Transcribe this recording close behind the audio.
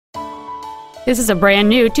This is a brand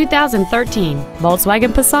new 2013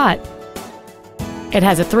 Volkswagen Passat. It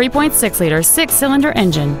has a 3.6-liter six-cylinder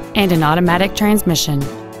engine and an automatic transmission.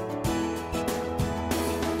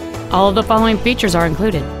 All of the following features are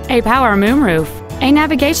included: a power moonroof, a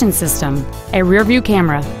navigation system, a rear-view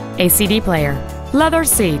camera, a CD player, leather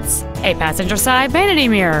seats, a passenger side vanity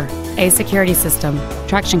mirror, a security system,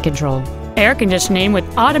 traction control, air conditioning with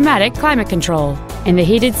automatic climate control, and the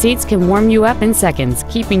heated seats can warm you up in seconds,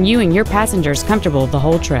 keeping you and your passengers comfortable the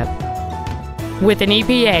whole trip. With an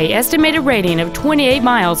EPA estimated rating of 28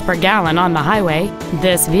 miles per gallon on the highway,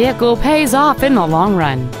 this vehicle pays off in the long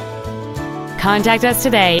run. Contact us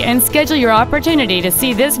today and schedule your opportunity to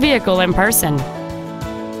see this vehicle in person.